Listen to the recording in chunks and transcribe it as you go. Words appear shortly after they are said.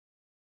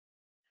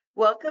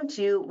Welcome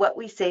to What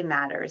We Say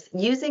Matters,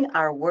 using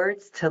our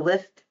words to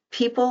lift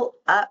people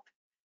up.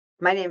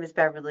 My name is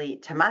Beverly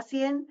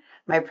Tomasian.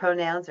 My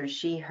pronouns are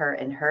she, her,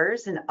 and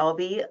hers, and I'll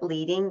be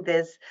leading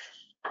this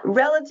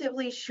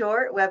relatively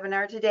short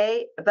webinar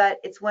today, but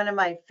it's one of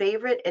my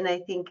favorite and I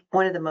think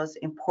one of the most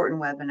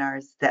important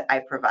webinars that I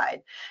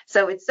provide.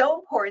 So it's so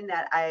important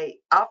that I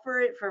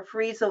offer it for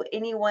free so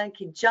anyone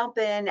can jump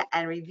in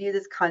and review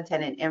this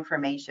content and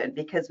information,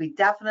 because we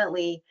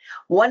definitely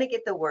want to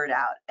get the word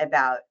out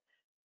about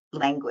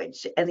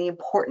language and the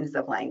importance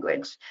of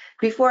language.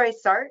 Before I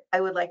start,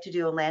 I would like to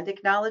do a land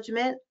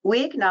acknowledgement.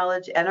 We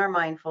acknowledge and are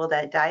mindful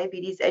that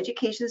Diabetes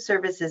Education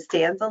Services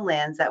stands on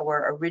lands that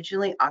were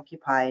originally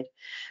occupied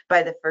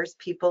by the first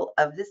people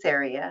of this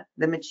area,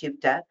 the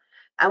Mechoopda,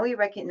 and we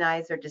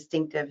recognize their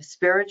distinctive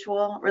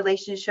spiritual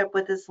relationship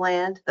with this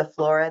land, the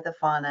flora, the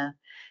fauna,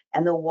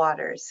 and the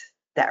waters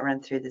that run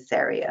through this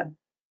area.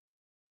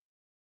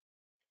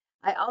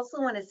 I also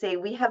want to say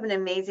we have an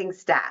amazing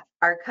staff.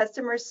 Our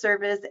customer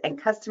service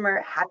and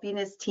customer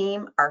happiness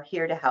team are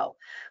here to help.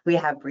 We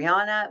have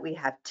Brianna, we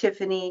have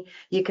Tiffany.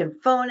 You can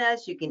phone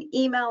us, you can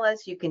email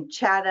us, you can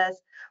chat us.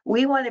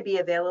 We want to be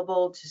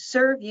available to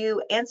serve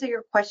you, answer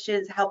your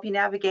questions, help you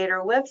navigate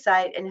our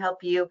website, and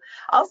help you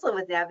also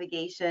with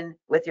navigation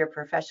with your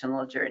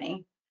professional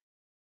journey.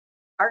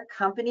 Our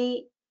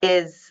company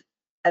is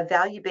a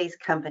value-based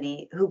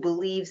company who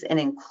believes in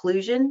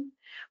inclusion.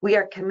 We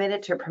are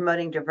committed to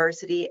promoting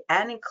diversity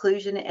and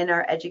inclusion in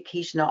our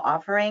educational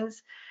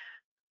offerings.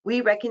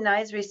 We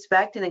recognize,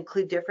 respect, and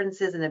include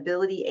differences in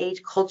ability,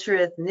 age, culture,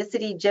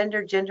 ethnicity,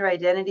 gender, gender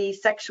identity,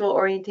 sexual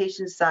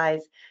orientation,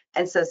 size,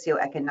 and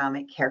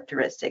socioeconomic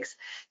characteristics.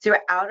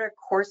 Throughout our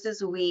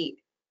courses, we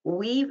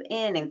weave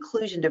in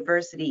inclusion,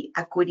 diversity,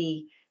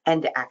 equity,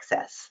 and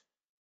access.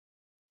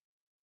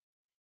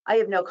 I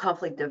have no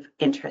conflict of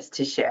interest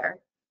to share.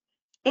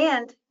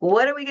 And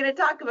what are we going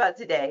to talk about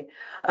today?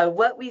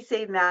 What we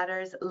say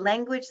matters,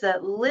 language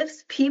that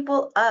lifts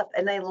people up.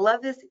 And I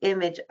love this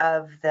image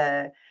of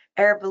the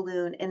air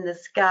balloon in the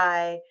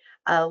sky,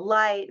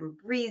 light and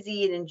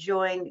breezy and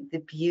enjoying the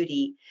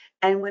beauty.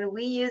 And when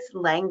we use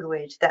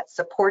language that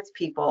supports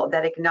people,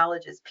 that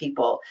acknowledges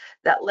people,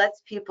 that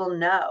lets people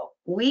know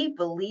we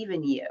believe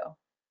in you,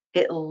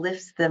 it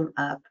lifts them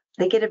up.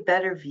 They get a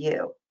better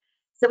view.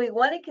 So we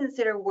want to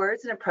consider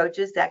words and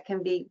approaches that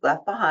can be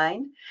left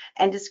behind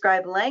and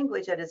describe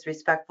language that is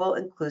respectful,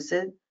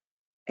 inclusive,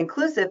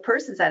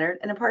 person-centered,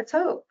 and imparts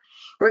hope.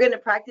 We're going to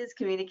practice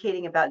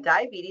communicating about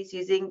diabetes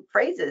using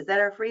phrases that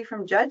are free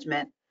from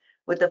judgment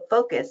with a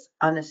focus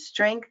on a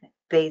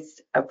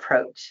strength-based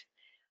approach.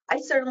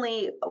 I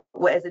certainly,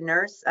 as a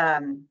nurse,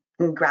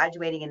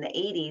 graduating in the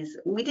 80s,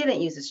 we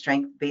didn't use a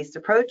strength-based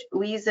approach.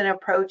 We used an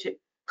approach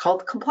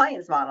called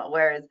compliance model,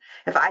 whereas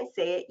if I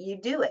say it, you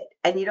do it,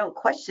 and you don't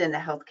question the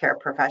healthcare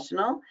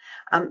professional.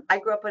 I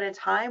grew up at a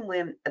time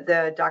when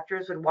the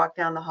doctors would walk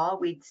down the hall,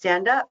 we'd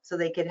stand up so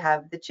they could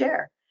have the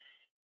chair.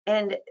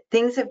 And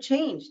things have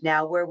changed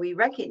now where we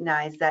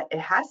recognize that it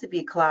has to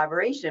be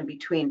collaboration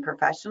between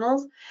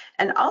professionals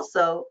and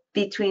also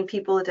between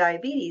people with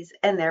diabetes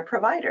and their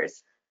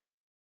providers.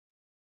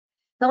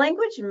 The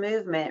language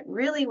movement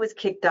really was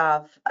kicked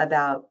off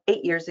about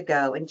 8 years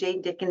ago, and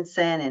Jane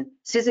Dickinson and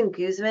Susan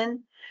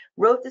Guzman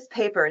wrote this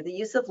paper, The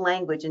Use of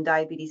Language in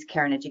Diabetes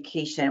Care and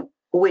Education,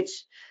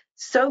 which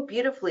so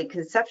beautifully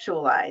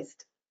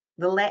conceptualized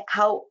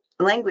how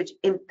language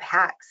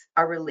impacts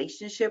our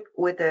relationship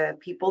with the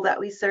people that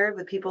we serve,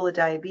 with people with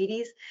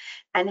diabetes,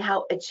 and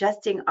how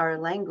adjusting our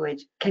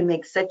language can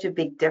make such a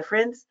big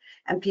difference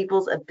in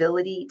people's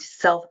ability to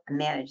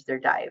self-manage their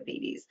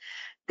diabetes.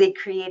 They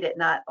created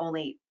not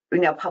only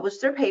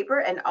published their paper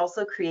and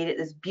also created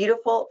this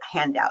beautiful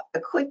handout, a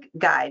quick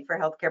guide for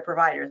healthcare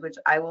providers, which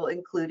I will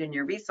include in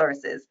your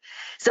resources.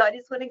 So I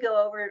just want to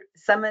go over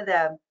some of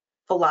the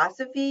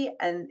philosophy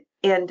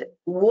and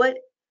what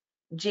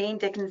Jane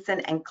Dickinson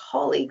and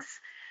colleagues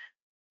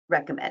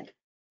recommend.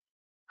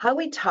 How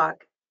we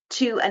talk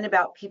to and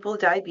about people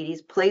with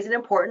diabetes plays an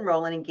important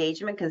role in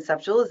engagement,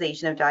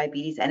 conceptualization of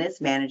diabetes and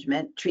its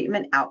management,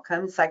 treatment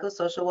outcomes,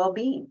 psychosocial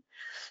well-being.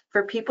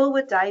 For people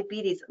with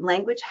diabetes,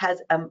 language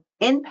has an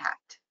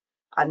impact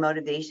on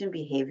motivation,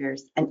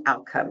 behaviors, and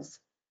outcomes.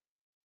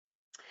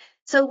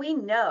 So we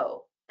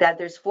know that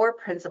there's 4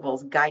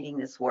 principles guiding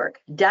this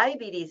work.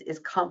 Diabetes is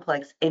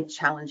complex and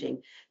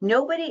challenging.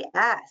 Nobody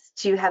asked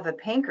to have a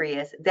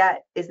pancreas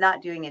that is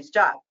not doing its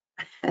job.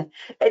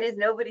 It is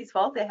nobody's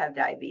fault they have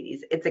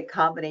diabetes. It's a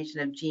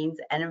combination of genes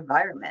and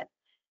environment.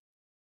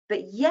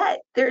 But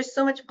yet there's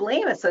so much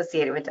blame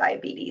associated with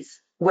diabetes,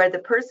 where the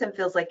person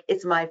feels like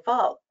it's my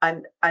fault.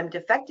 I'm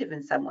defective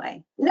in some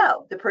way.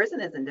 No, the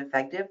person isn't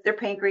defective. Their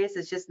pancreas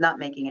is just not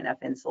making enough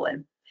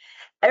insulin.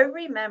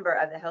 Every member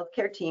of the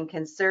healthcare team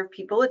can serve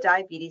people with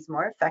diabetes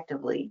more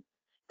effectively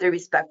through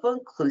respectful,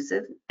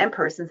 inclusive, and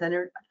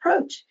person-centered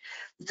approach.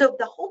 So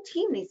the whole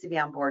team needs to be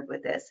on board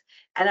with this.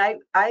 And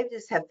I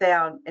just have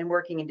found in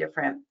working in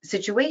different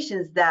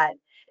situations that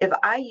if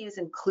I use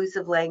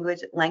inclusive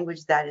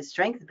language that is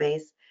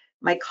strength-based,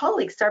 my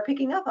colleagues start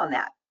picking up on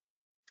that.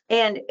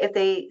 And if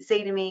they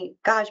say to me,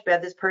 gosh,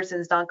 Bev, this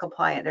person's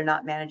non-compliant, they're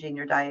not managing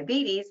their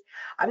diabetes,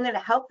 I'm going to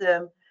help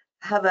them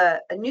have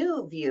a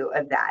new view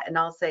of that. And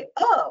I'll say,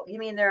 oh, you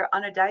mean they're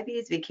on a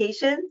diabetes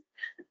vacation?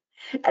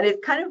 And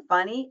it's kind of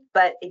funny,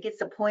 but it gets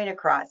the point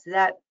across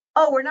that,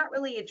 oh, we're not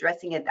really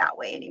addressing it that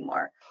way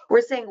anymore.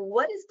 We're saying,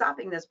 what is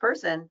stopping this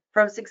person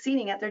from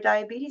succeeding at their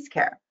diabetes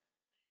care?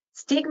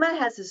 Stigma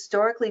has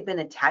historically been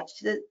attached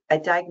to a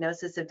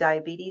diagnosis of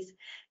diabetes,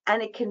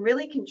 and it can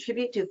really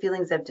contribute to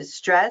feelings of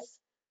distress,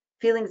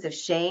 feelings of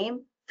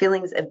shame,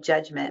 feelings of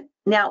judgment.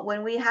 Now,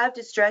 when we have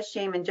distress,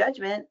 shame, and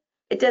judgment,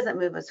 it doesn't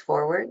move us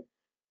forward.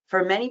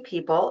 For many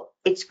people,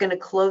 it's going to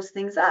close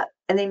things up,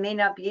 and they may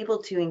not be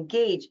able to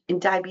engage in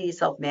diabetes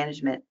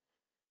self-management.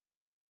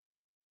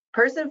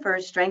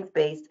 Person-first,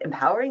 strength-based,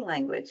 empowering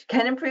language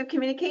can improve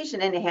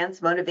communication and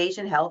enhance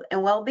motivation, health,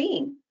 and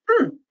well-being.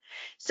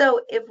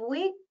 So if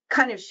we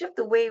kind of shift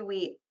the way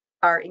we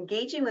are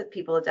engaging with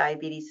people with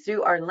diabetes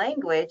through our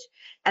language,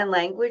 and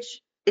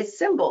language is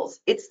symbols.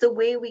 It's the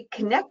way we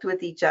connect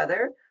with each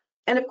other.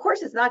 And of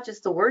course, it's not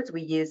just the words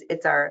we use,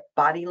 it's our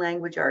body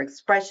language, our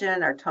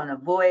expression, our tone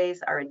of voice,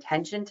 our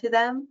attention to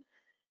them.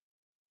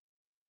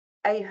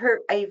 I've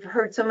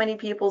heard so many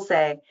people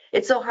say,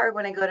 it's so hard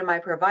when I go to my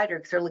provider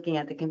because they're looking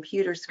at the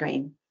computer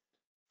screen.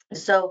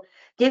 So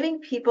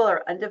giving people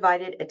our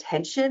undivided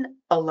attention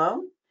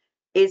alone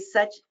is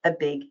such a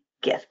big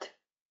gift.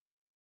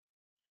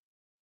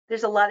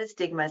 There's a lot of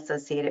stigma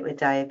associated with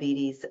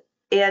diabetes.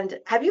 And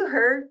have you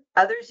heard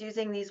others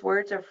using these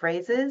words or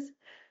phrases?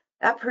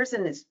 That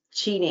person is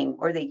cheating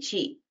or they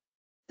cheat.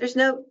 There's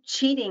no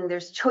cheating,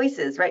 there's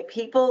choices, right?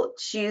 People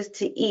choose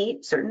to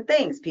eat certain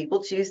things.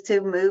 People choose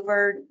to move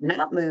or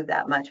not move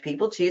that much.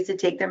 People choose to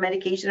take their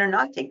medication or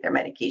not take their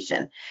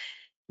medication.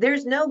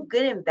 There's no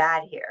good and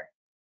bad here.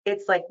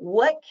 It's like,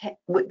 what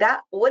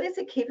is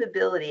the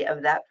capability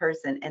of that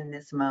person in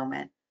this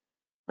moment?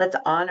 Let's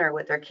honor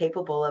what they're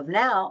capable of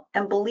now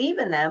and believe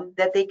in them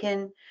that they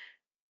can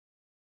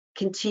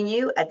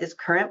continue at this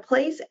current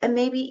place and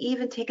maybe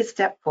even take a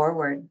step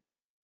forward.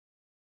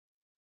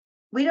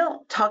 We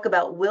don't talk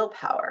about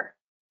willpower.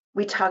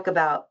 We talk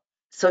about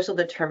social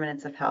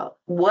determinants of health.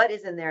 What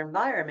is in their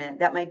environment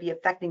that might be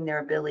affecting their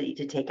ability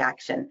to take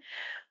action?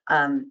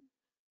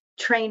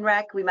 Train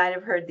wreck, we might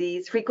have heard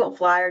these. Frequent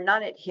flyer,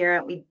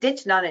 non-adherent. We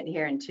ditch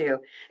non-adherent too.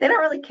 They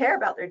don't really care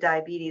about their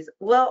diabetes.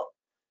 Well,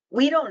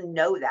 we don't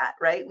know that,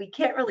 right? We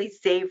can't really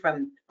say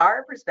from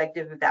our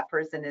perspective if that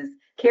person is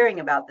caring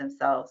about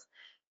themselves.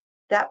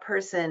 That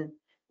person,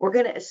 we're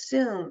going to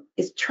assume,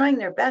 is trying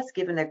their best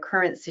given their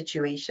current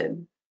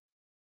situation.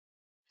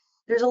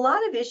 There's a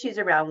lot of issues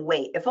around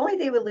weight. If only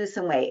they would lose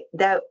some weight,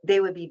 that they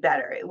would be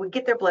better. It would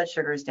get their blood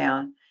sugars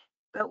down.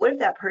 But what if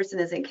that person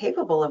isn't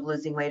capable of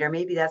losing weight, or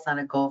maybe that's not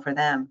a goal for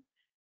them?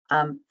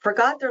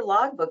 Forgot their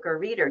logbook or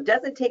reader,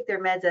 doesn't take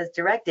their meds as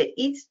directed.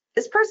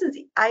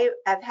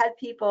 I've had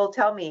people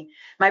tell me,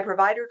 my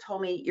provider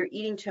told me, you're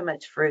eating too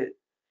much fruit.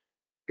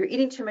 You're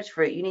eating too much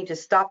fruit. You need to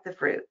stop the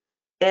fruit.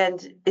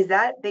 And is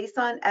that based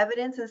on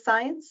evidence and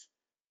science?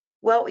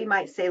 Well, we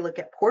might say, look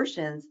at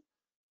portions,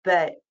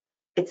 but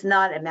it's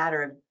not a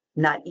matter of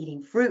not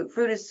eating fruit.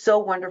 Fruit is so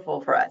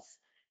wonderful for us.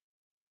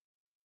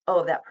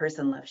 Oh, that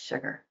person loves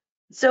sugar.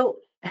 So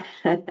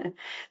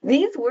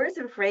these words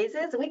and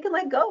phrases, we can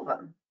let go of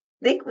them.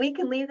 We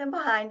can leave them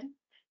behind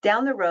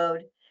down the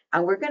road,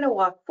 and we're going to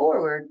walk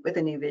forward with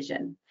a new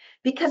vision,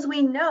 because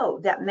we know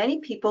that many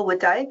people with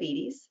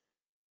diabetes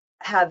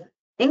have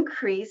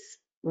increased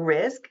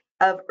risk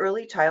of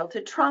early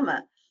childhood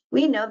trauma.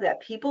 We know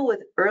that people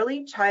with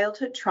early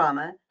childhood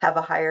trauma have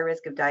a higher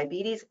risk of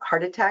diabetes,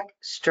 heart attack,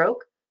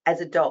 stroke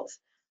as adults.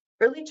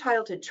 Early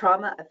childhood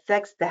trauma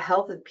affects the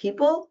health of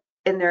people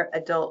in their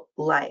adult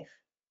life.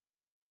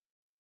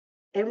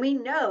 And we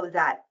know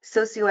that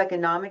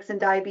socioeconomics and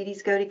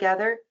diabetes go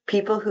together.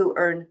 People who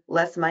earn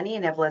less money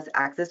and have less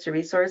access to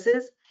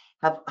resources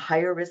have a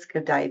higher risk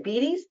of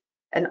diabetes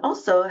and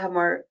also have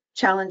more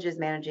challenges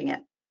managing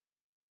it.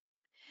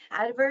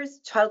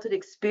 Adverse childhood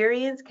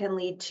experience can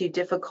lead to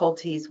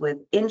difficulties with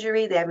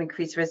injury. They have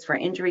increased risk for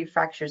injury,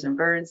 fractures and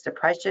burns,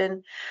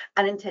 depression,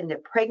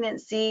 unintended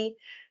pregnancy,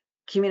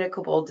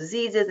 communicable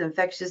diseases,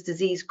 infectious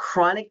disease,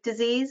 chronic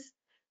disease,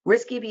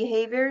 risky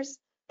behaviors,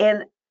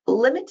 and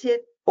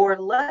limited or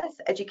less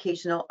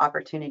educational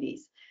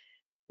opportunities.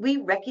 We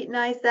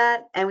recognize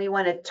that and we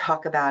want to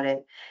talk about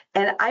it.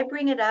 And I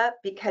bring it up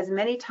because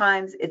many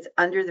times it's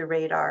under the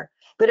radar.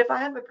 But if I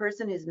have a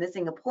person who's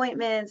missing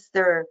appointments,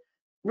 they're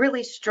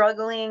really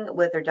struggling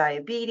with their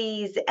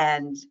diabetes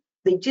and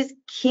they just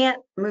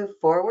can't move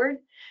forward,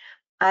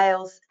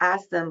 I'll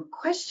ask them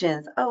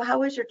questions. Oh, how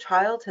was your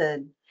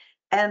childhood?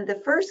 And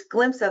the first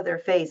glimpse of their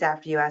face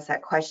after you ask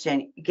that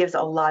question gives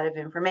a lot of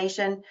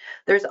information.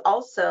 There's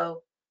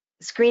also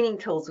screening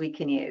tools we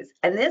can use.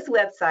 And this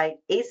website,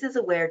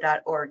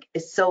 acesaware.org,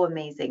 is so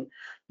amazing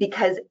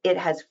because it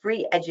has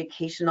free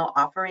educational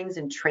offerings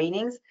and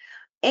trainings,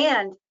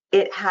 and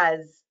it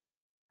has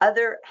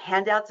other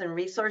handouts and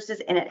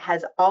resources, and it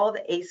has all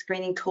the ACE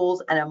screening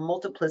tools and a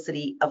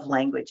multiplicity of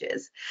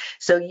languages.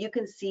 So you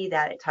can see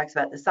that it talks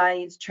about the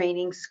science,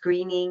 training,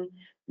 screening,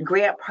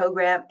 grant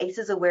program,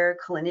 ACEs Aware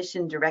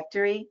Clinician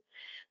Directory.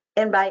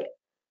 And by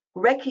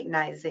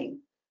recognizing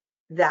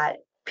that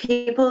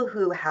people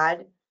who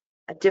had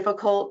a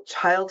difficult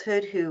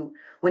childhood, who,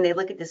 when they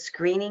look at the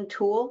screening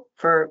tool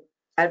for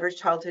adverse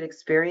childhood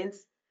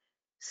experience,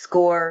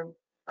 score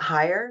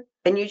higher,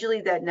 and usually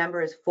that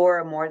number is 4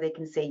 or more, they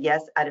can say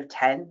yes out of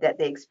 10 that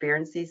they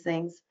experience these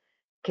things,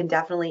 can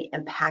definitely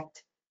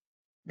impact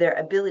their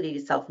ability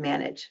to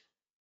self-manage.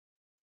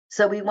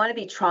 So we want to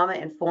be trauma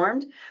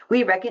informed.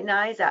 We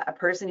recognize that a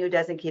person who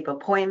doesn't keep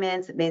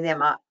appointments, may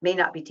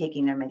not be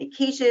taking their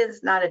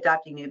medications, not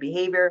adopting new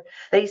behavior,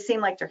 they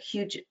seem like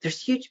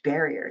there's huge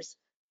barriers.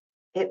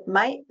 It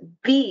might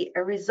be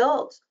a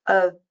result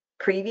of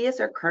previous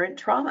or current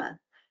trauma.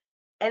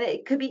 And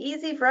it could be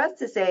easy for us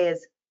to say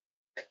as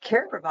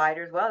care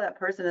providers, well, that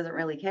person doesn't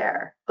really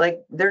care. Like,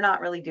 they're not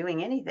really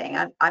doing anything.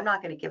 I'm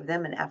not going to give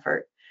them an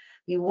effort.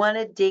 We want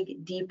to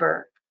dig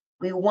deeper.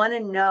 We want to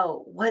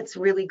know what's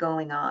really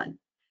going on.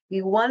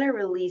 We want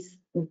to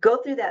go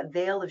through that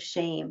veil of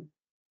shame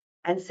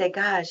and say,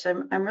 gosh,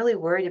 I'm really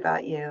worried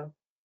about you.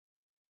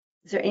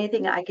 Is there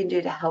anything I can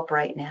do to help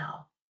right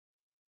now?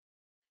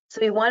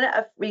 So we want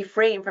to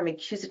refrain from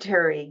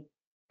accusatory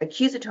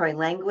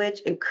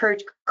language,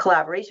 encourage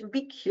collaboration,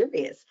 be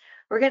curious.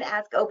 We're going to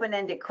ask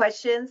open-ended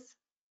questions,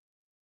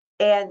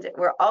 and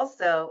we're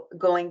also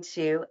going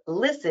to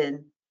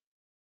listen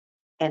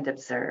and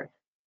observe.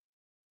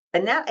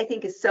 And that, I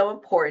think, is so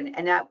important,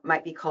 and that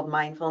might be called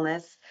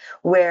mindfulness,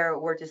 where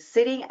we're just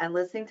sitting and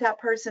listening to that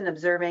person,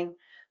 observing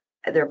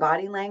their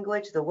body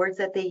language, the words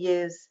that they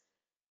use,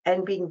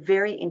 and being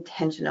very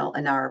intentional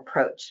in our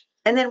approach.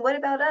 And then what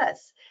about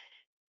us?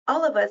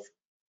 All of us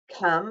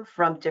come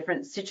from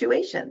different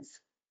situations,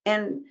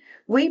 and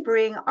we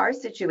bring our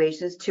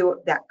situations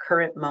to that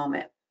current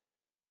moment.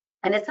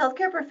 And as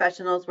healthcare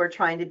professionals, we're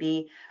trying to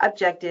be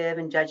objective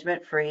and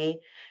judgment free,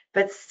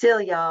 but still,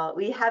 y'all,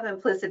 we have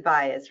implicit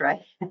bias,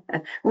 right?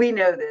 We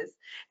know this.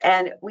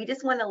 And we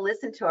just want to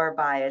listen to our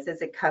bias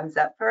as it comes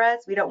up for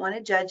us. We don't want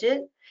to judge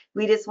it.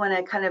 We just want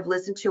to kind of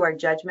listen to our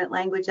judgment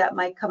language that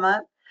might come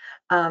up,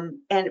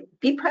 and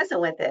be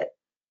present with it.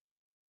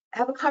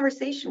 Have a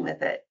conversation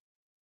with it.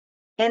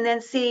 And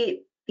then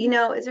see,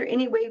 is there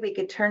any way we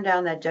could turn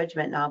down that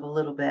judgment knob a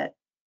little bit?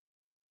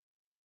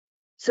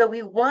 So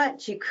we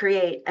want to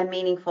create a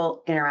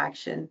meaningful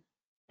interaction,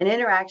 an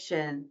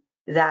interaction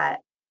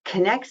that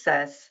connects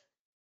us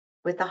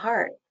with the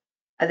heart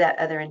of that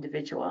other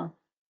individual.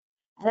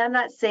 And I'm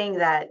not saying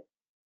that,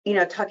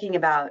 talking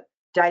about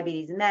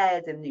diabetes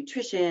meds and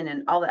nutrition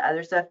and all the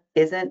other stuff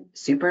isn't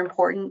super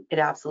important. It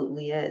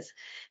absolutely is.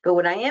 But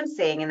what I am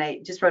saying, and I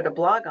just wrote a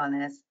blog on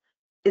this,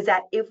 is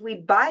that if we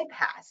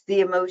bypass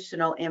the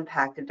emotional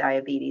impact of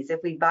diabetes,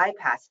 if we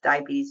bypass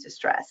diabetes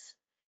distress,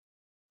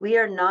 we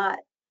are not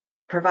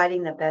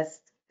providing the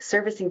best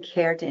service and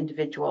care to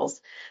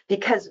individuals,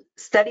 because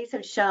studies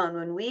have shown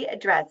when we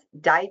address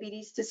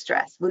diabetes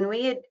distress, when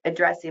we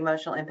address the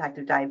emotional impact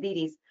of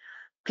diabetes,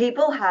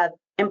 people have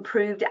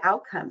improved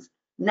outcomes,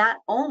 not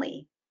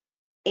only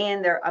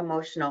in their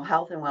emotional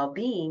health and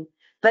well-being,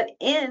 but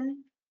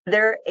in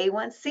their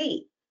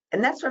A1C.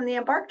 And that's from the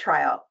Embark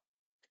trial.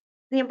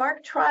 The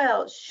Embark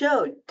trial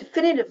showed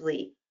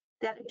definitively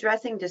that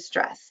addressing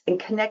distress and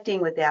connecting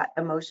with that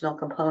emotional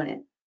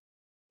component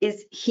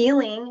is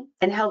healing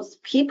and helps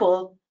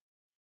people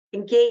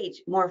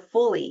engage more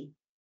fully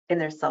in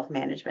their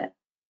self-management.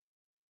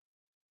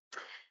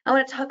 I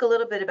want to talk a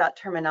little bit about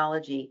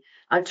terminology.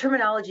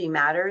 Terminology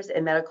matters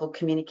in medical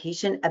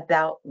communication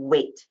about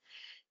weight.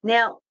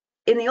 Now,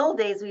 in the old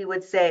days, we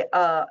would say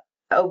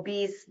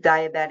obese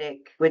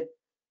diabetic with,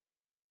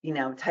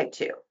 type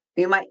 2.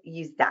 We might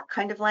use that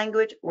kind of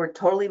language. We're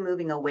totally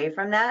moving away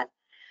from that,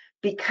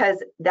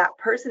 because that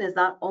person is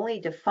not only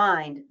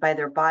defined by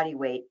their body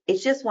weight,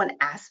 it's just one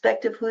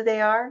aspect of who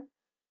they are.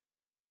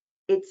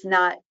 It's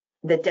not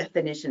the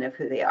definition of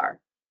who they are.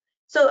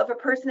 So if a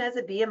person has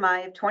a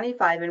BMI of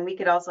 25, and we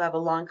could also have a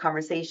long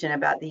conversation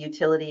about the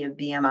utility of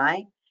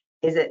BMI,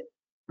 is it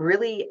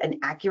really an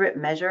accurate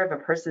measure of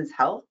a person's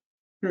health?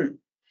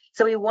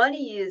 So we want to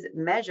use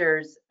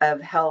measures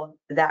of health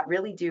that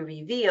really do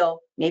reveal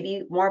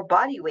maybe more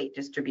body weight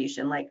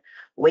distribution, like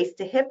waist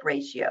to hip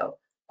ratio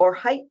or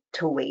height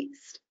to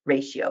waist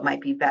ratio might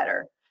be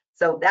better.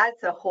 So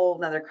that's a whole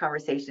nother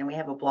conversation. We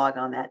have a blog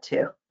on that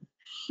too.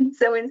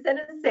 So instead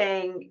of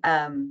saying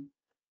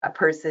a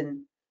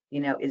person,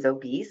 is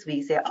obese,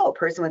 we say, oh,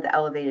 person with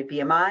elevated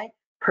BMI,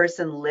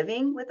 person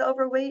living with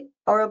overweight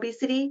or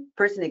obesity,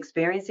 person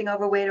experiencing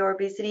overweight or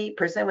obesity,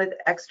 person with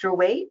extra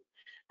weight,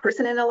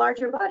 person in a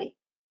larger body.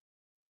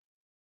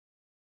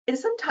 And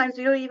sometimes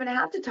we don't even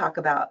have to talk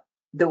about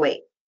the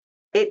weight.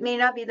 It may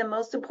not be the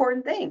most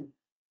important thing.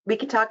 We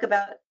could talk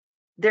about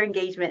their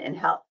engagement in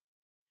health.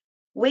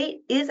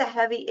 Weight is a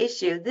heavy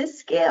issue. This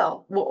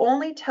scale will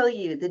only tell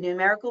you the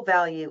numerical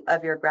value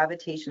of your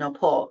gravitational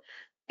pull.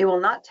 It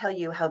will not tell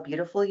you how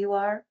beautiful you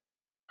are,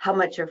 how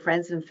much your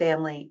friends and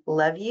family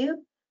love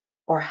you,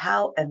 or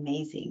how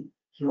amazing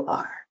you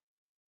are.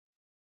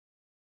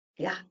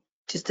 Yeah,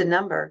 just a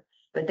number,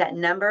 but that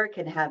number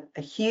can have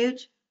a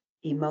huge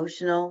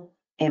emotional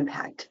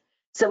impact.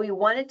 So we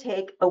want to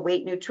take a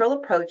weight neutral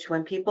approach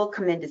when people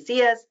come in to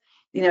see us.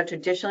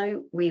 Traditionally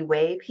we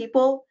weigh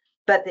people,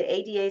 but the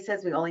ADA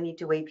says we only need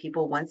to weigh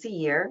people once a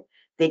year.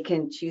 They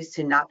can choose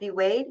to not be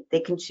weighed.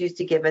 They can choose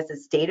to give us a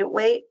stated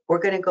weight. We're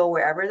going to go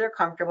wherever they're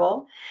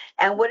comfortable.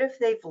 And what if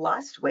they've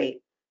lost weight?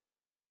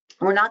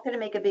 We're not going to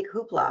make a big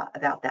hoopla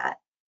about that.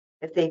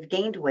 If they've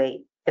gained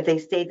weight, if they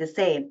stayed the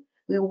same,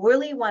 we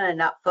really want to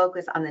not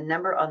focus on the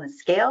number on the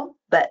scale,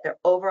 but their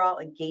overall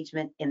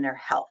engagement in their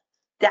health.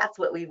 That's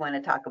what we want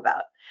to talk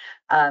about.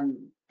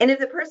 And if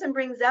the person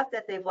brings up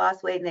that they've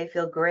lost weight and they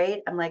feel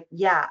great, I'm like,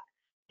 yeah,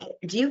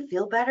 do you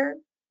feel better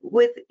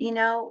with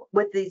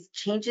these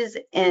changes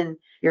in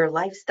your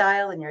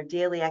lifestyle and your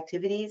daily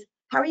activities?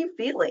 How are you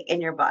feeling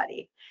in your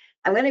body?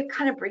 I'm going to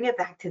kind of bring it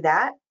back to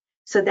that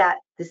so that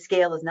the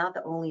scale is not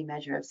the only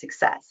measure of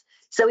success.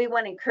 So we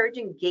want to encourage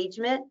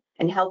engagement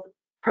and health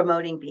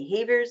promoting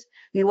behaviors.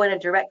 We want to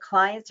direct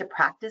clients to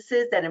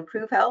practices that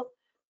improve health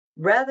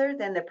rather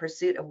than the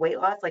pursuit of weight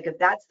loss. Like if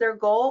that's their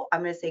goal,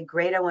 I'm going to say,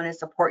 great, I want to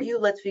support you.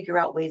 Let's figure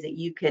out ways that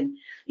you can,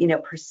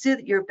 pursue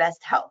your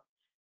best health.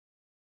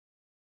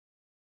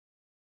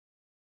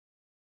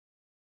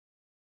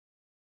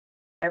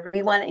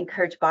 We want to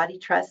encourage body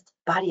trust,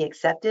 body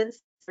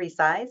acceptance, free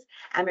size.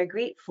 And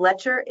Marguerite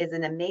Fletcher is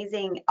an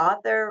amazing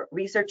author,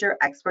 researcher,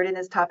 expert in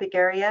this topic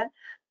area.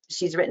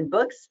 She's written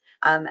books,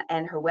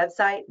 and her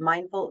website,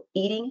 Mindful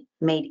Eating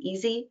Made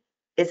Easy,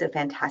 is a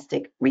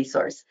fantastic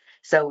resource.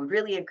 So we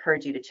really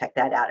encourage you to check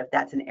that out if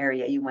that's an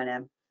area you want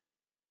to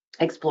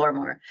explore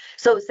more.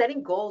 So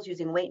setting goals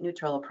using weight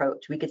neutral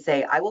approach, we could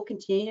say, I will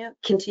continue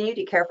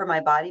to care for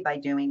my body by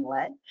doing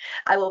what?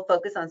 I will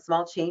focus on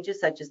small changes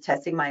such as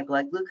testing my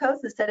blood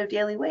glucose instead of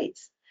daily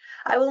weights.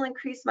 I will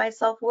increase my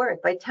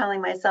self-worth by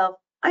telling myself,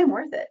 I'm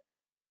worth it.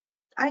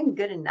 I'm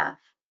good enough.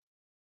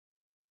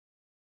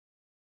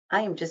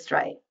 I am just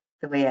right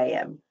the way I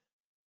am.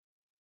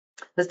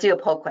 Let's do a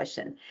poll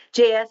question.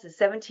 JS is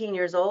 17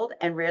 years old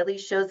and rarely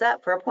shows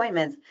up for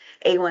appointments.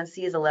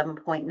 A1C is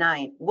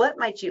 11.9. What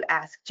might you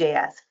ask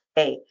JS?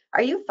 A,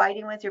 are you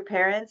fighting with your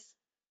parents?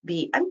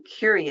 B, I'm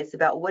curious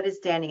about what is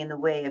standing in the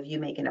way of you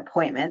making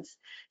appointments.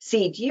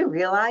 C, do you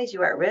realize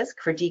you are at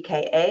risk for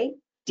DKA?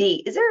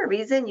 D, is there a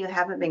reason you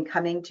haven't been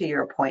coming to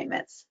your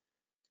appointments?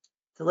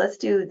 So let's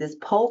do this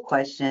poll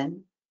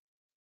question.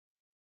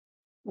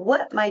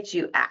 What might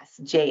you ask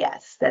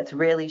JS that's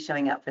rarely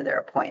showing up for their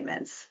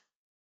appointments?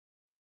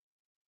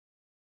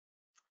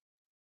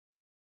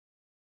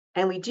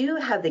 And we do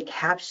have the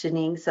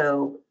captioning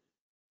so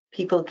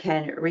people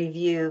can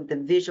review the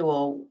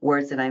visual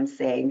words that I'm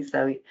saying.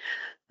 So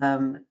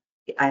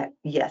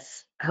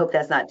yes, I hope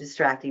that's not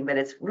distracting, but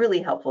it's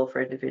really helpful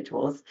for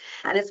individuals.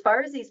 And as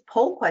far as these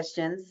poll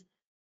questions,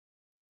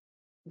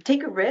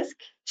 take a risk,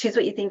 choose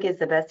what you think is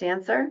the best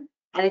answer.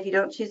 And if you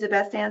don't choose the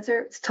best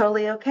answer, it's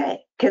totally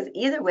okay. Because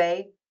either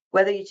way,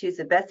 whether you choose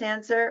the best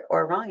answer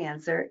or wrong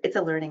answer, it's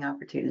a learning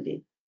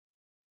opportunity.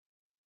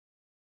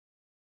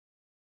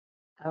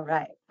 All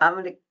right, I'm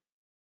going to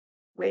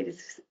wait a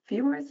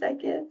few more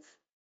seconds.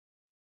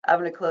 I'm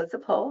going to close the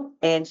poll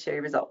and share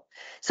your result.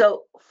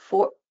 So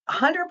for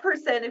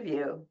 100% of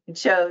you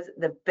chose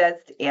the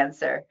best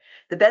answer.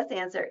 The best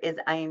answer is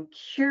I am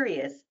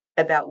curious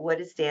about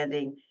what is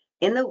standing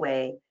in the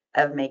way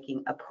of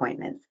making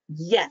appointments.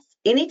 Yes,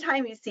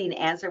 anytime you see an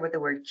answer with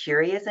the word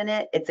curious in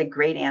it, it's a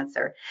great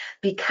answer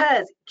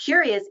because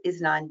curious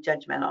is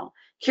non-judgmental.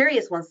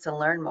 Curious wants to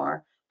learn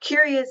more.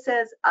 Curious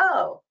says,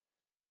 oh,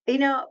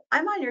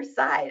 I'm on your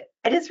side.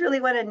 I just really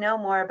want to know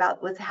more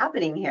about what's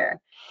happening here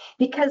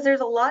because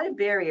there's a lot of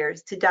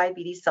barriers to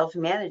diabetes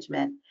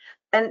self-management.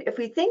 And if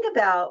we think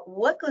about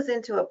what goes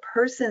into a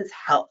person's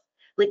health,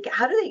 like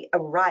how do they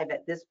arrive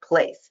at this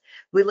place?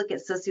 We look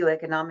at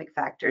socioeconomic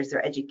factors,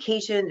 their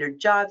education, their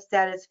job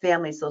status,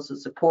 family social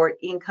support,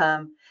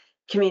 income,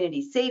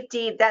 community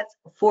safety. That's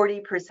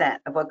 40%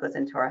 of what goes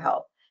into our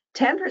health.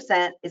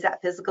 10% is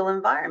that physical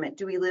environment.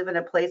 Do we live in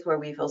a place where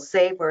we feel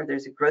safe, where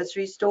there's a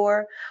grocery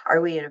store?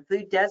 Are we in a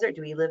food desert?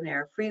 Do we live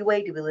near a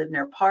freeway? Do we live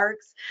near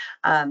parks?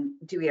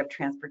 Do we have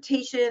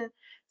transportation?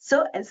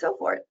 So and so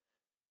forth.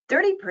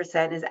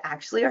 30% is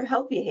actually our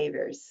health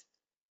behaviors.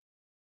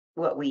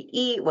 What we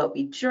eat, what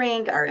we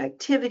drink, our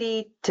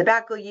activity,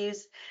 tobacco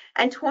use,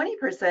 and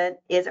 20%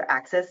 is our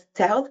access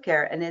to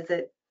healthcare. And is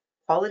it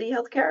quality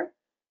healthcare?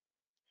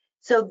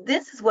 So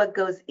this is what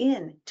goes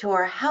into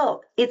our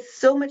health. It's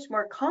so much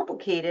more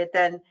complicated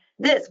than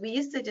this. We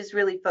used to just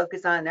really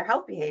focus on their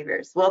health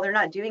behaviors. Well, they're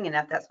not doing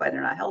enough, that's why they're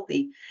not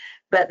healthy.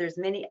 But there's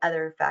many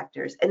other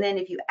factors. And then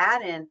if you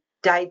add in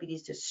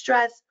diabetes to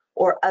stress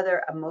or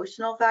other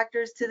emotional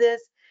factors to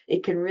this,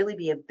 it can really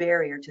be a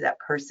barrier to that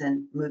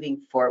person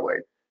moving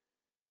forward.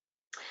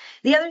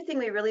 The other thing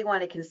we really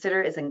want to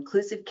consider is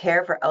inclusive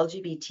care for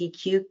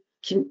LGBTQ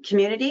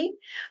community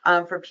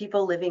for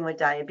people living with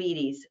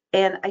diabetes.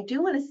 And I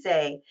do want to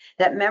say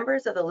that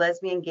members of the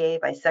lesbian, gay,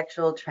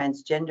 bisexual,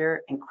 transgender,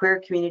 and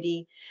queer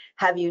community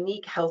have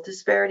unique health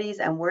disparities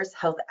and worse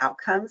health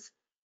outcomes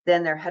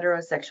than their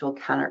heterosexual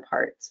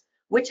counterparts,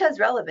 which has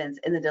relevance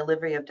in the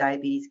delivery of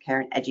diabetes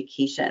care and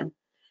education.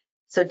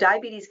 So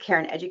diabetes care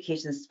and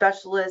education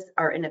specialists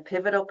are in a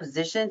pivotal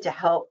position to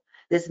help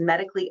this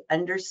medically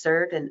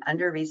underserved and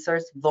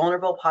under-resourced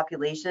vulnerable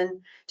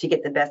population to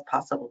get the best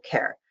possible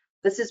care.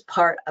 This is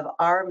part of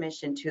our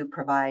mission to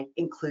provide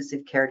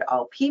inclusive care to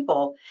all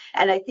people.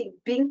 And I think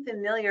being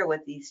familiar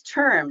with these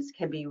terms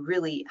can be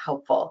really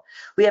helpful.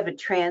 We have a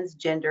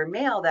transgender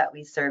male that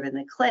we serve in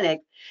the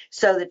clinic.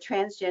 So the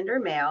transgender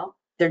male,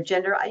 their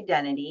gender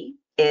identity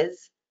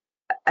is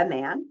a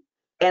man,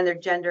 and their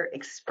gender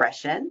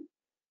expression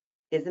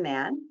is a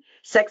man.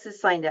 Sex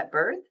assigned at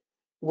birth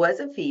was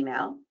a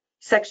female.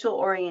 Sexual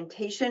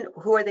orientation,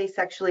 who are they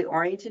sexually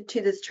oriented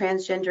to, this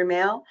transgender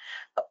male?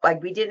 Like,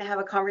 we didn't have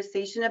a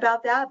conversation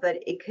about that, but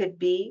it could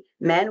be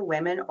men,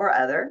 women, or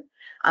other.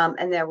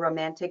 And their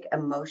romantic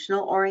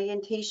emotional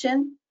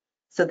orientation.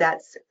 So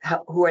that's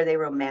who are they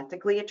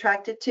romantically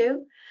attracted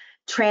to?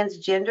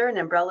 Transgender, an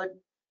umbrella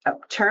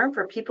term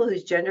for people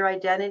whose gender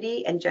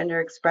identity and gender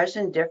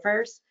expression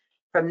differs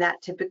from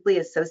that typically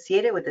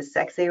associated with the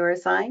sex they were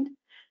assigned.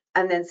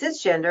 And then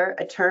cisgender,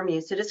 a term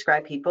used to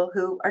describe people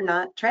who are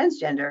not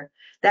transgender,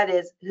 that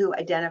is, who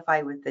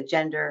identify with the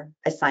gender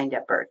assigned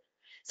at birth.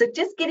 So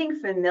just getting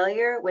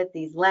familiar with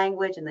these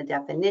language and the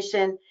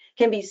definition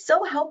can be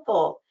so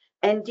helpful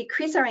and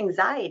decrease our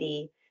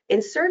anxiety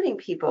in serving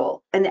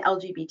people in the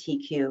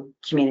LGBTQ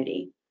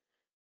community.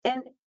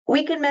 And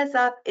we can mess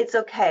up, it's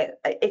okay.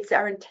 It's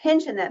our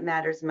intention that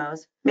matters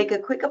most. Make a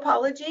quick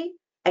apology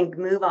and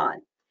move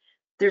on.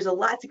 There's a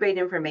lots of great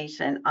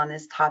information on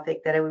this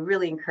topic that I would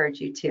really encourage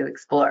you to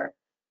explore.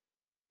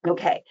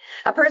 Okay,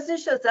 a person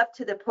shows up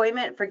to the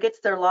appointment, forgets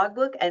their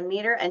logbook and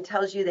meter, and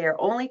tells you they are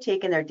only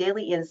taking their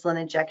daily insulin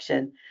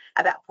injection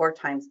about 4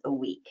 times a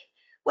week.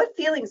 What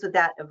feelings would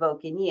that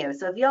evoke in you?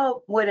 So if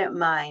y'all wouldn't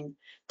mind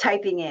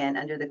typing in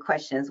under the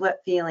questions, what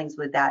feelings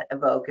would that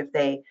evoke if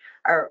they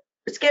are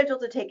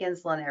scheduled to take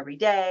insulin every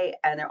day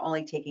and they're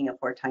only taking it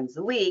 4 times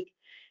a week?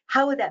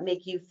 How would that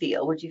make you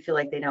feel? Would you feel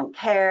like they don't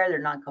care, they're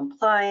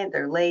non-compliant,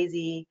 they're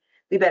lazy,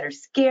 we better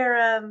scare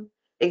them,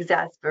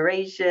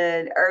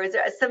 exasperation, or is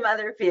there some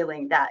other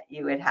feeling that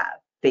you would have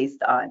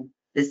based on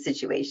this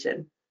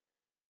situation?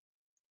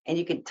 And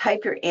you can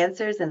type your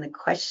answers in the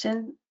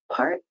question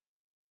part.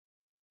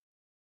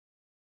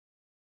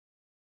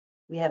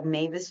 We have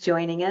Mavis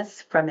joining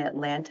us from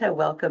Atlanta.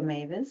 Welcome,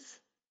 Mavis.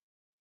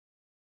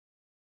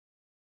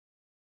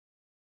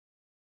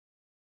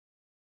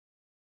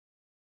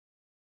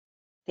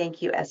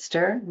 Thank you,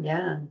 Esther.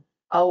 Yeah.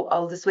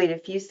 I'll just wait a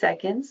few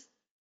seconds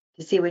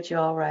to see what you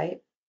all write.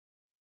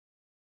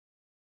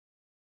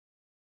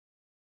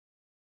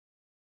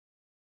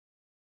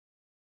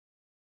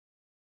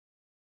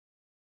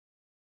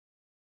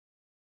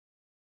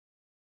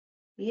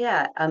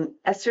 Yeah,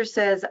 Esther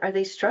says, are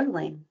they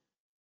struggling?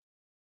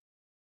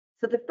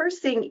 So the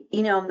first thing,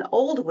 in the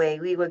old way,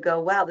 we would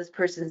go, wow, this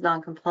person's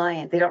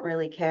non-compliant. They don't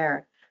really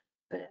care.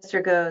 But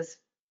Esther goes,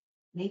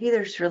 maybe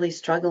they're really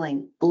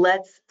struggling.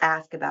 Let's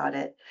ask about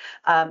it.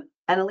 And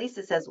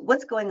Elisa says,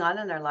 what's going on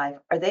in their life?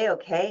 Are they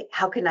okay?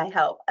 How can I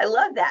help? I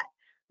love that.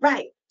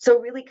 Right. So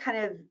really kind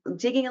of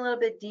digging a little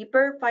bit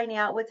deeper, finding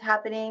out what's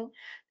happening.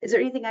 Is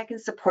there anything I can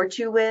support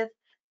you with?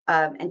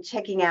 And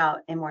checking out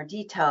in more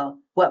detail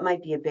what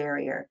might be a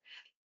barrier.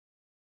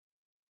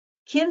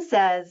 Kim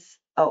says,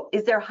 oh,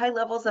 is there high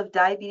levels of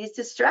diabetes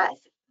distress?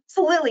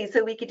 Absolutely.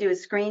 So we could do a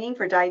screening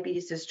for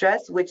diabetes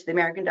distress, which the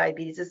American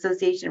Diabetes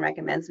Association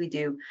recommends we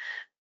do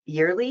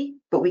yearly,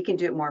 but we can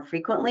do it more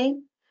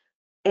frequently.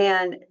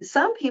 And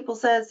some people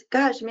says,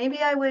 gosh, maybe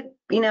I would,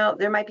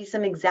 there might be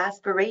some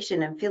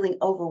exasperation and feeling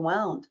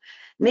overwhelmed.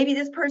 Maybe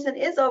this person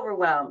is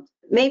overwhelmed.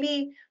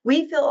 Maybe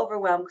we feel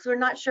overwhelmed because we're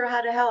not sure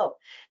how to help.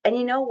 And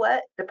you know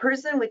what? The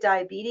person with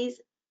diabetes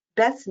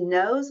best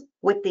knows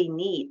what they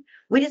need.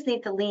 We just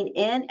need to lean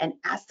in and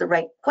ask the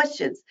right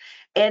questions.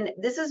 And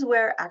this is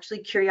where actually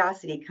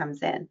curiosity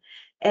comes in.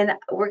 And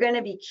we're going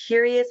to be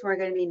curious. We're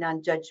going to be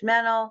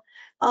non-judgmental.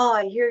 Oh,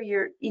 I hear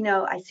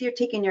I see you're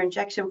taking your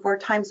injection 4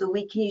 times a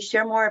week. Can you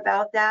share more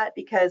about that?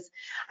 Because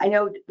I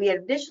know we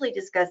had initially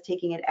discussed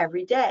taking it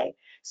every day.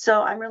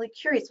 So I'm really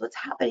curious what's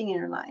happening in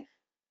your life.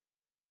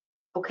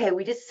 Okay,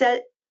 we just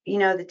set,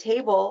 the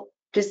table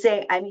to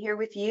say, I'm here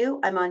with you.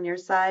 I'm on your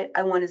side.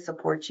 I want to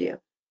support you.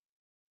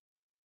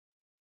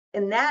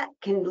 And that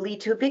can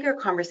lead to a bigger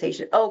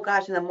conversation. Oh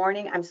gosh, in the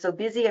morning, I'm so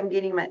busy. I'm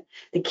getting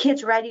the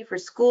kids ready for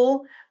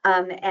school.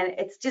 And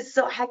it's just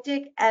so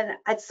hectic. And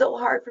it's so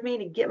hard for me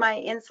to get my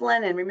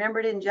insulin and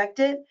remember to inject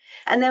it.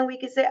 And then we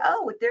could say,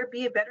 oh, would there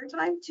be a better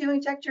time to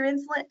inject your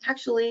insulin?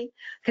 Actually,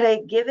 could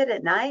I give it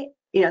at night?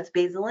 It's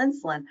basal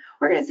insulin.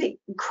 We're going to say,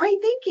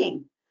 great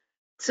thinking.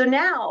 So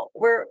now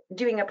we're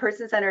doing a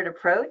person-centered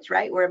approach,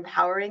 right? We're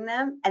empowering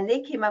them, and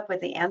they came up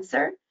with the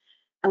answer,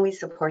 and we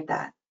support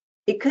that.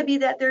 It could be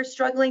that they're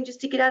struggling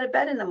just to get out of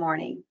bed in the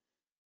morning.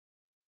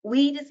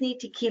 we just need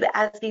to keep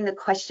asking the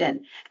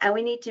question, and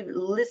we need to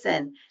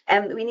listen,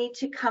 and we need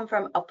to come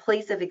from a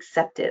place of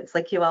acceptance,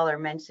 like you all are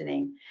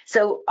mentioning.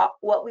 So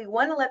what we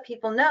want to let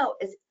people know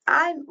is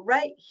I'm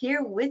right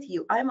here with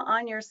you. I'm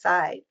on your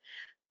side.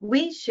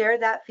 We share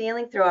that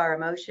feeling through our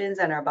emotions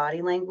and our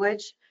body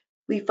language.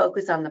 We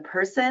focus on the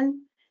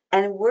person,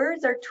 and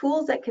words are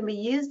tools that can be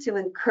used to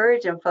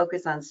encourage and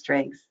focus on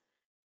strengths.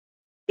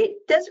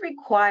 It does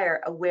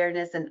require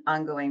awareness and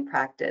ongoing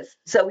practice.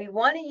 So we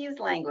want to use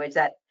language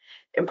that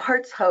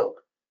imparts hope,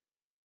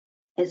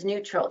 is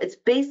neutral. It's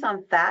based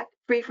on fact,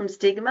 free from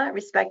stigma,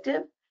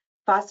 respective,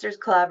 fosters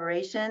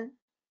collaboration,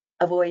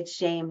 avoids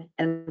shame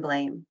and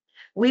blame.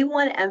 We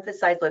want to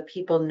emphasize what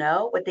people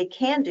know, what they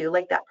can do.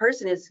 Like that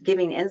person is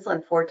giving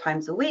insulin 4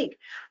 times a week.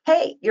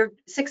 Hey, you're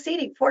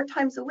succeeding 4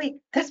 times a week.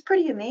 That's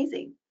pretty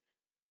amazing.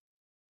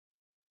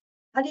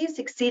 How do you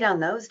succeed on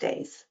those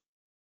days?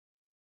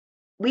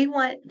 We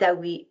want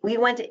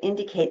to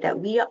indicate that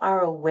we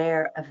are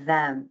aware of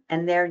them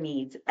and their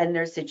needs and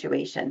their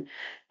situation,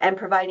 and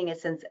providing a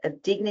sense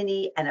of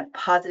dignity and a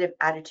positive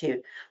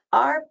attitude.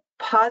 Our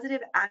positive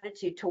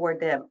attitude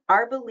toward them,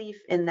 our belief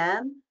in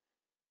them,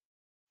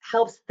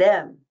 helps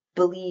them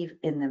believe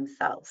in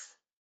themselves.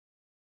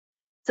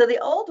 So the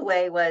old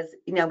way was,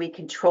 we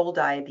control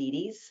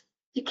diabetes.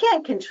 You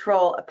can't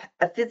control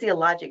a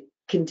physiologic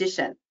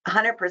condition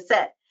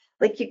 100%.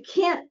 Like you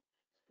can't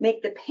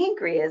make the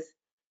pancreas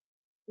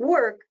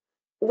work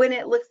when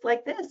it looks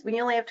like this, when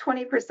you only have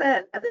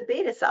 20% of the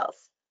beta cells.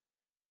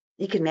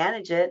 You can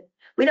manage it.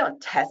 We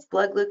don't test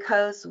blood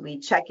glucose, we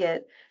check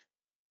it.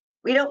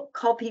 We don't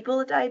call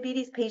people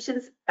diabetes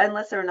patients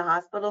unless they're in a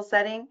hospital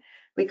setting.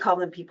 We call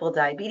them people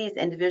diabetes,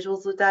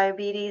 individuals with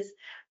diabetes.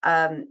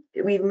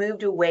 We've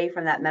moved away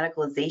from that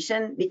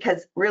medicalization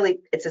because really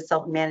it's a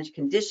self-managed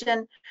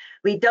condition.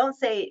 We don't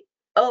say,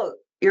 oh,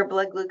 your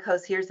blood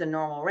glucose, here's the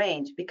normal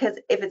range, because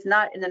if it's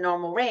not in the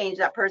normal range,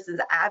 that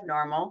person's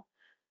abnormal.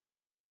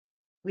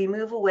 We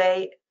move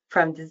away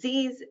from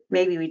disease.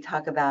 Maybe we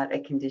talk about a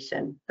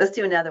condition. Let's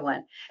do another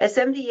one. A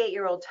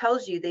 78-year-old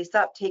tells you they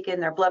stopped taking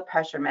their blood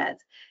pressure meds.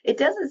 It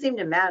doesn't seem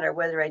to matter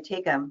whether I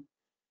take them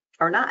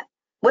or not.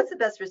 What's the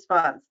best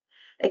response?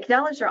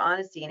 Acknowledge their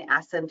honesty and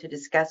ask them to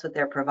discuss with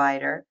their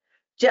provider.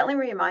 Gently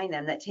remind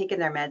them that taking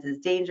their meds is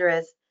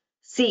dangerous.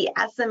 C,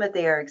 ask them if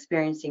they are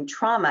experiencing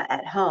trauma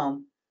at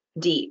home.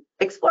 D,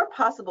 explore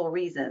possible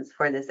reasons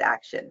for this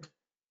action.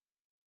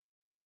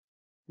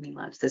 Let me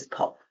launch this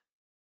poll.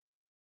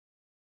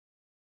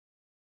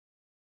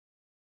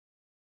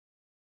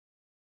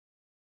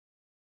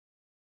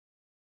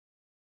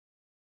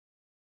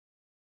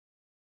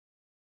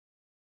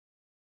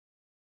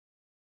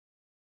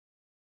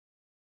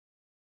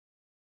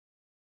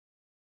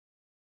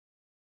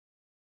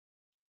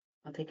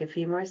 I'll take a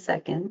few more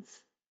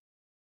seconds.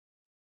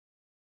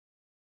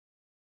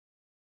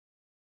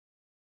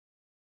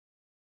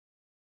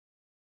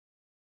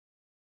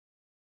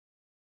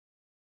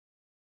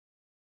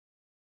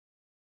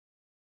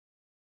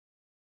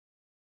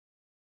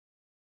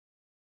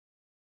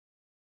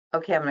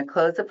 Okay, I'm going to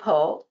close the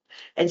poll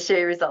and share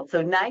your results.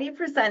 So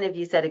 90% of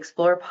you said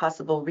explore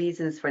possible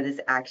reasons for this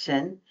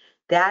action.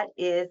 That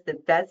is the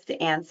best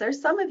answer.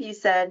 Some of you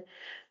said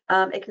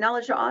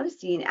acknowledge your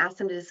honesty and ask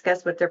them to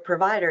discuss with their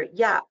provider.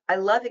 Yeah, I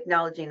love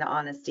acknowledging the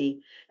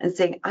honesty and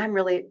saying, I'm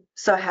really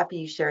so happy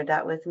you shared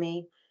that with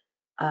me.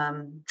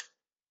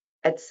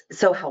 It's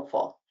so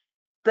helpful.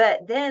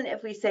 But then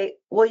if we say,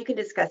 well, you can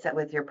discuss that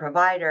with your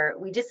provider,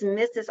 we just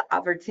miss this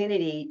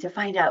opportunity to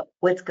find out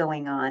what's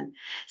going on.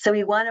 So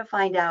we want to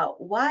find out,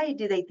 why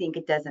do they think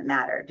it doesn't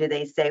matter? Do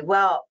they say,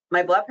 well,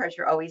 my blood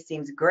pressure always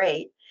seems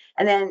great?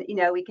 And then,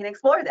 we can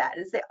explore that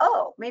and say,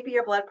 oh, maybe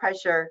your blood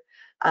pressure,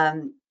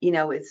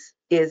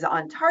 is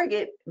on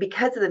target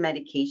because of the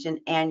medication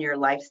and your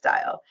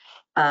lifestyle.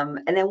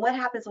 And then what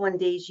happens when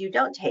days you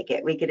don't take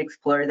it? We could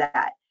explore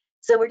that.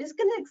 So we're just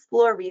going to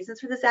explore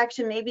reasons for this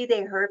action. Maybe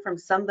they heard from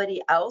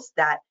somebody else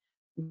that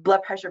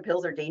blood pressure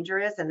pills are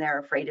dangerous and they're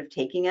afraid of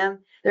taking them.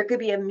 There could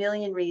be a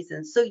million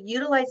reasons. So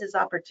utilize this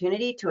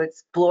opportunity to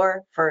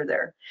explore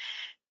further.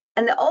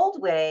 And the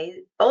old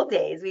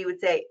days, we would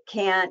say,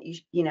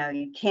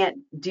 you can't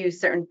do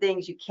certain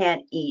things. You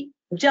can't eat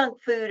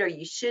junk food, or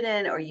you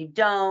shouldn't, or you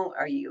don't,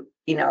 or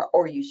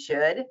or you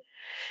should.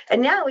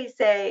 And now we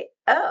say,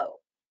 oh,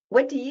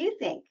 what do you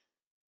think?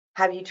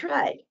 Have you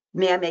tried?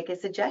 May I make a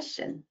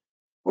suggestion?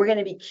 We're going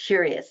to be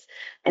curious.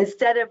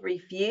 Instead of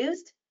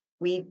refused,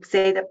 we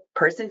say the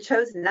person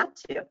chose not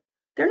to.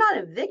 They're not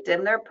a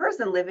victim. They're a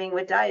person living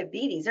with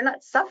diabetes. They're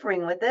not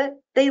suffering with it.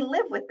 They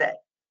live with it.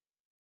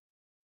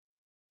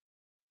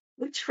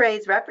 Which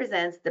phrase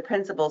represents the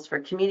principles for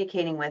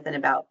communicating with and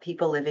about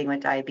people living with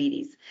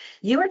diabetes?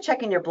 You are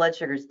checking your blood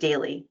sugars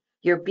daily.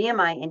 Your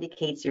BMI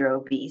indicates you're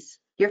obese.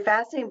 Your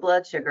fasting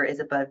blood sugar is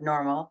above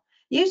normal.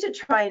 You should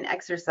try and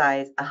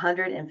exercise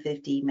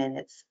 150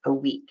 minutes a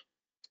week.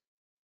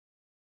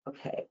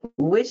 Okay,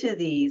 which of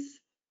these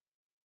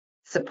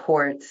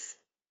supports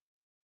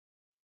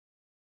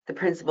the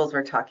principles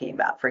we're talking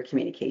about for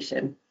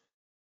communication?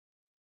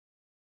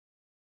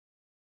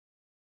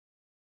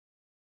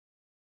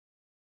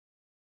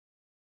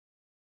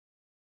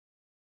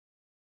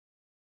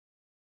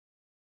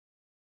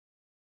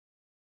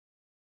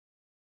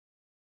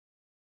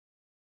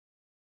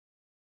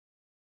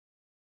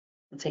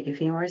 We'll take a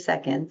few more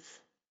seconds.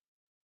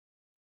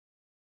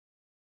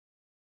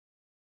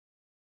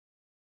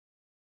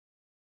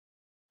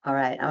 All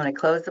right, I'm going to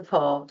close the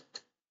poll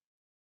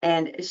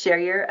and share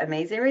your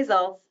amazing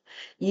results.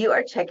 You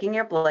are checking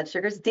your blood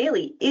sugars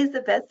daily is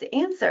the best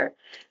answer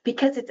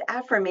because it's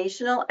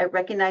affirmational. It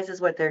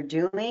recognizes what they're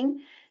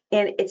doing,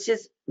 and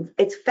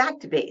it's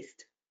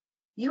fact-based.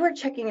 You are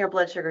checking your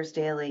blood sugars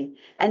daily.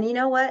 And you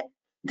know what?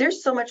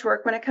 There's so much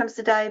work when it comes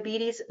to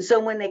diabetes. So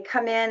when they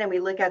come in and we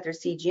look at their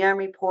CGM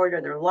report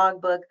or their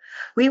logbook,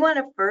 we want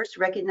to first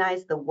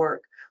recognize the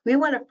work. We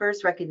want to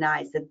first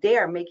recognize that they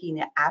are making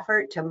the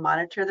effort to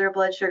monitor their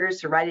blood sugars,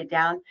 to write it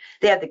down.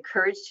 They have the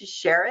courage to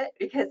share it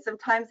because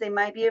sometimes they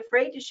might be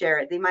afraid to share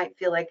it. They might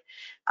feel like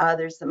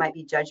there might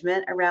be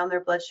judgment around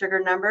their blood sugar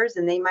numbers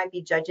and they might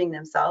be judging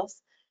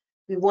themselves.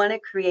 We want to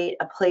create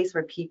a place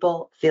where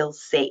people feel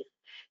safe.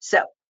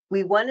 So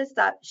we want to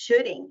stop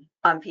shoulding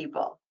on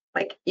people.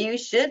 Like, you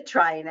should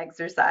try and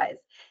exercise.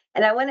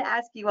 And I want to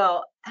ask you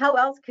all, how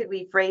else could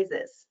we phrase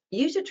this?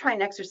 You should try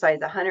and exercise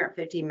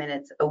 150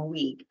 minutes a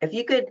week. If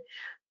you could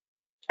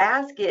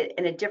ask it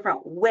in a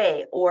different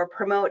way or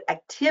promote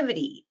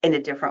activity in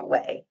a different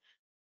way,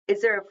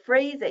 is there a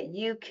phrase that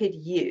you could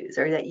use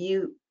or that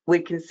you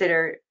would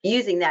consider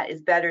using that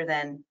is better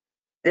than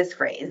this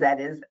phrase that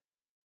is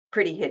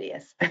pretty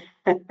hideous?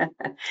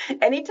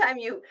 Anytime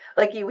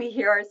we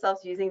hear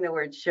ourselves using the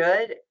word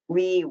should,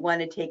 we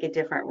want to take a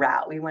different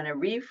route. We want to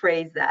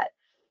rephrase that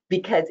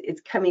because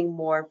it's coming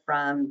more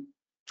from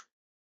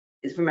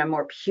a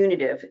more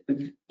punitive,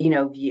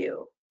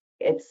 view.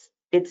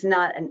 It's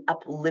not an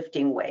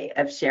uplifting way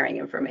of sharing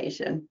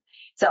information.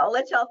 So I'll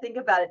let y'all think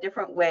about a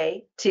different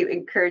way to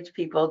encourage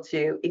people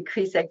to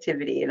increase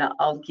activity, and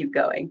I'll keep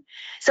going.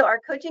 So our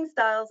coaching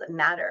styles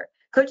matter.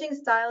 Coaching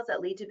styles that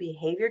lead to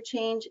behavior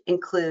change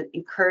include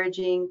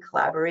encouraging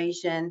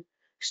collaboration,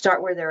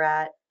 start where they're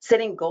at,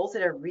 setting goals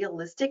that are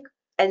realistic,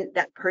 and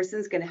that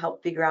person's going to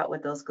help figure out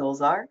what those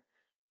goals are.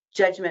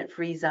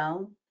 Judgment-free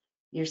zone,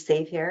 you're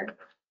safe here.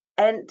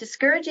 And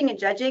discouraging and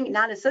judging,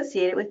 not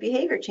associated with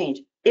behavior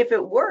change. If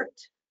it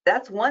worked,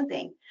 that's one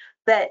thing.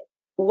 But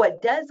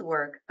what does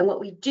work and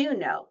what we do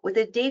know, what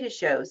the data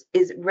shows,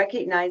 is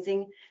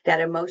recognizing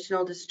that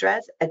emotional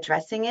distress,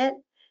 addressing it,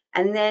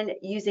 and then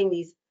using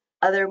these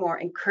other more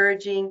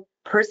encouraging,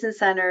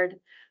 person-centered,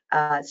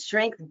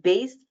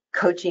 strength-based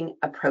coaching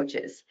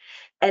approaches.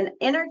 And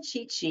in our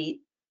cheat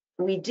sheet,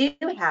 we do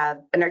have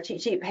in our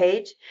cheat sheet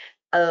page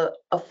a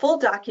full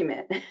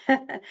document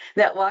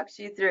that walks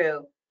you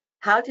through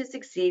how to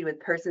succeed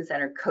with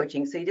person-centered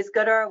coaching. So you just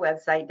go to our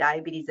website,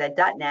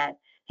 diabetesed.net,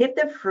 hit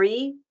the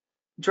free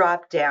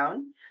drop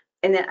down,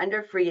 and then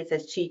under free it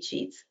says cheat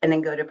sheets, and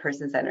then go to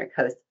person-centered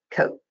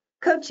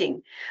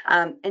coaching.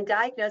 And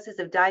diagnosis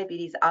of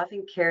diabetes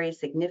often carries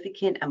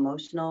significant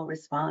emotional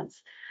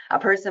response. A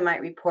person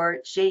might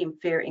report shame,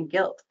 fear, and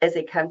guilt as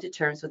they come to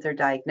terms with their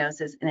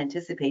diagnosis and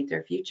anticipate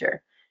their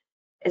future.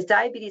 As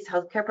diabetes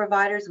healthcare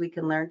providers, we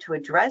can learn to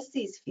address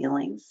these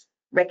feelings,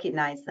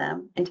 recognize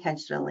them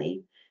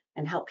intentionally,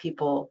 and help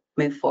people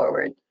move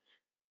forward.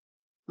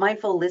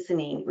 Mindful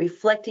listening,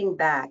 reflecting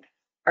back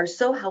are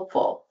so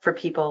helpful for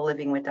people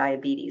living with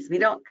diabetes. We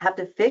don't have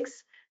to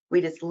fix,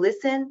 we just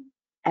listen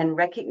and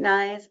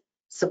recognize,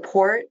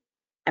 support,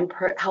 and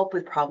help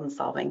with problem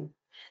solving.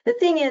 The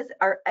thing is,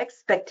 our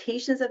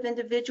expectations of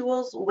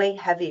individuals weigh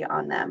heavy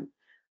on them.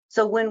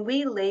 So when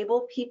we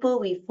label people,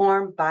 we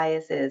form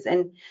biases.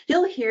 And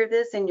you'll hear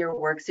this in your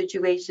work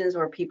situations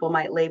where people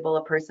might label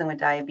a person with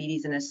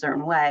diabetes in a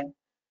certain way.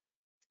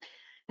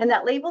 And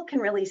that label can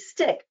really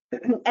stick,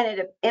 and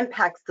it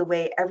impacts the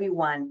way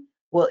everyone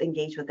will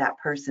engage with that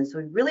person. So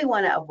we really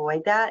want to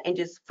avoid that and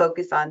just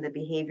focus on the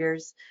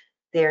behaviors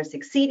they're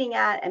succeeding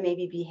at and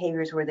maybe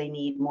behaviors where they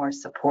need more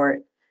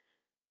support.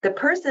 The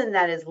person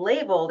that is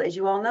labeled, as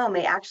you all know,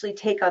 may actually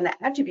take on the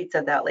attributes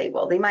of that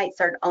label. They might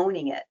start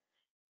owning it.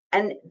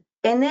 And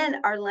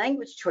then our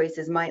language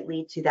choices might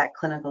lead to that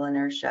clinical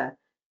inertia.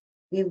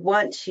 We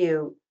want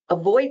to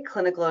avoid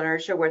clinical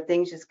inertia where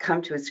things just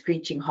come to a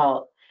screeching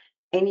halt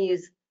and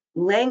use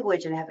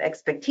language and have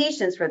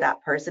expectations for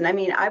that person. I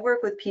mean, I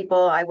work with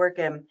people, I work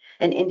in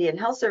an Indian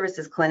Health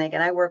Services clinic,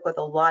 and I work with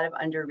a lot of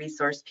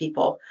under-resourced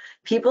people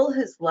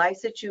whose life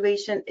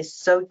situation is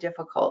so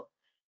difficult.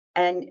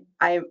 And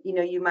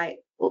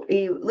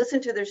you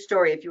listen to their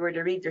story. If you were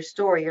to read their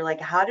story, you're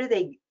like, how do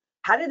they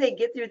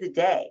get through the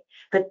day?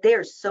 But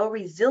they're so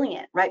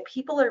resilient, right?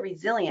 People are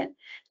resilient.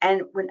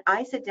 And when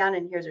I sit down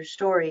and hear their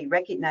story,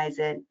 recognize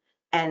it,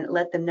 and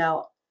let them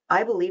know,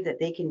 I believe that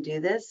they can do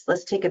this.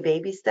 Let's take a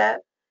baby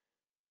step.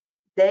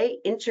 They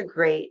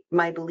integrate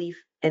my belief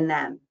in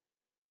them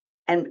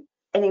and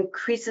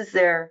increases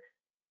their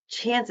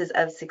chances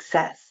of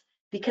success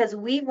because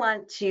we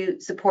want to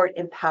support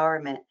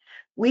empowerment.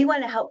 We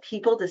want to help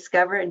people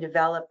discover and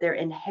develop their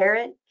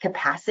inherent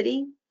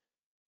capacity.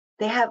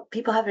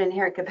 People have an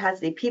inherent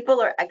capacity. People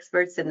are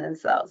experts in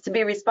themselves to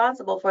be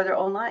responsible for their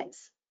own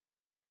lives.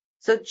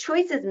 So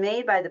choices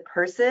made by the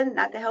person,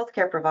 not the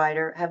healthcare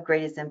provider, have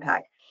greatest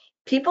impact.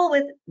 People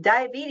with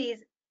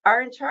diabetes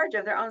are in charge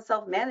of their own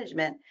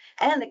self-management,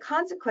 and the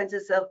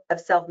consequences of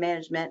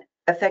self-management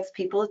affects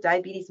people with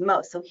diabetes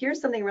most. So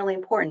here's something really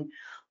important.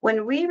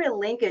 When we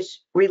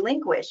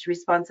relinquish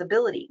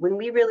responsibility, when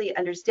we really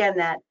understand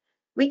that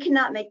we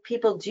cannot make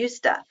people do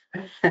stuff,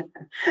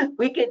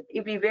 we could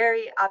be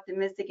very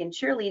optimistic and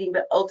cheerleading,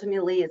 but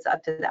ultimately it's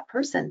up to that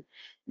person.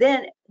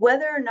 Then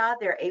whether or not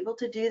they're able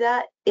to do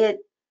that,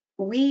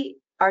 we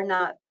are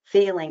not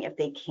failing if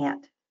they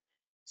can't.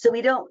 So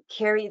we don't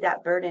carry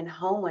that burden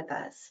home with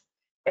us.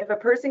 If a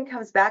person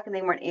comes back and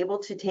they weren't able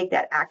to take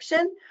that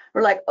action,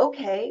 we're like,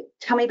 okay,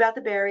 tell me about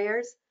the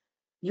barriers.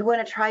 You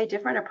want to try a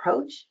different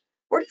approach?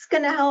 We're just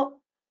going to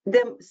help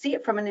them see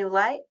it from a new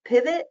light,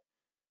 pivot,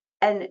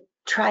 and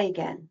try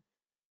again.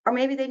 Or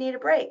maybe they need a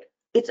break.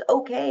 It's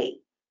okay.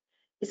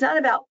 It's not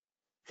about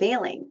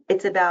failing.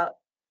 It's about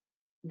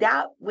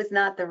that was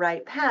not the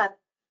right path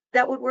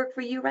that would work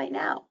for you right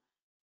now.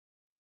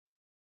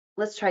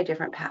 Let's try a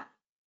different path.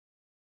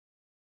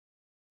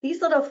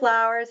 These little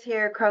flowers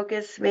here,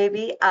 crocus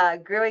maybe,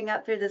 growing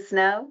up through the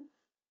snow.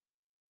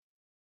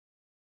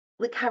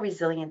 Look how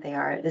resilient they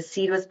are. The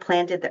seed was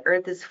planted, the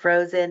earth is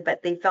frozen,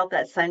 but they felt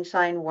that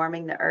sunshine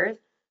warming the earth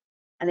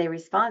and they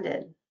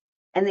responded.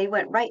 And they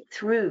went right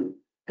through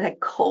that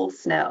cold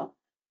snow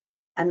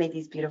and made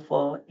these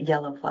beautiful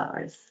yellow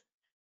flowers.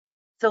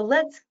 So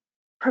let's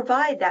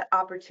provide that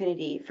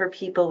opportunity for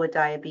people with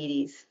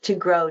diabetes to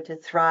grow, to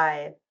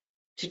thrive,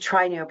 to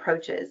try new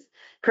approaches.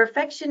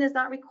 Perfection is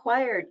not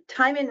required.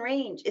 Time and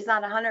range is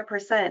not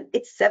 100%,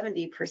 it's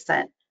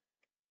 70%.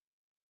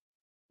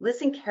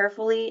 Listen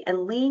carefully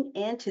and lean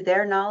into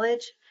their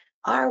knowledge.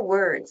 Our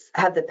words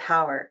have the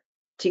power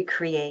to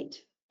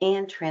create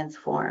and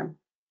transform.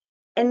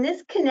 And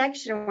this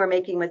connection we're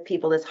making with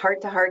people, this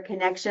heart-to-heart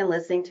connection,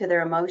 listening to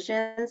their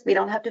emotions, we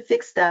don't have to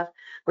fix stuff.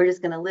 We're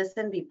just going to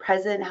listen, be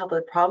present, help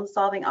with problem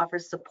solving, offer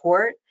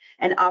support,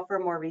 and offer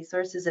more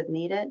resources if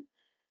needed.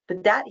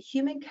 But that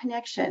human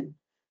connection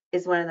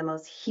is one of the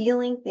most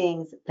healing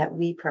things that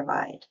we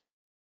provide.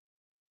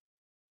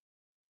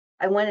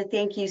 I want to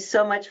thank you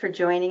so much for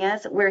joining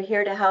us. We're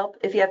here to help.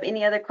 If you have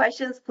any other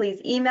questions,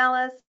 please email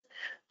us,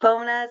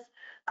 phone us.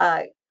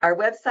 Our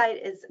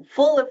website is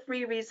full of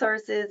free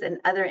resources and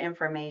other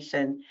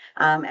information.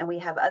 And we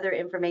have other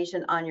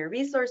information on your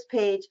resource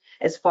page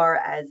as far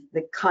as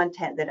the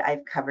content that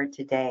I've covered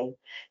today.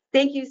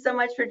 Thank you so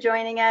much for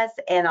joining us,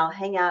 and I'll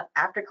hang out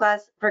after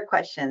class for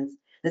questions.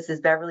 This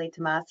is Beverly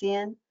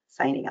Tomasian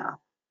signing off.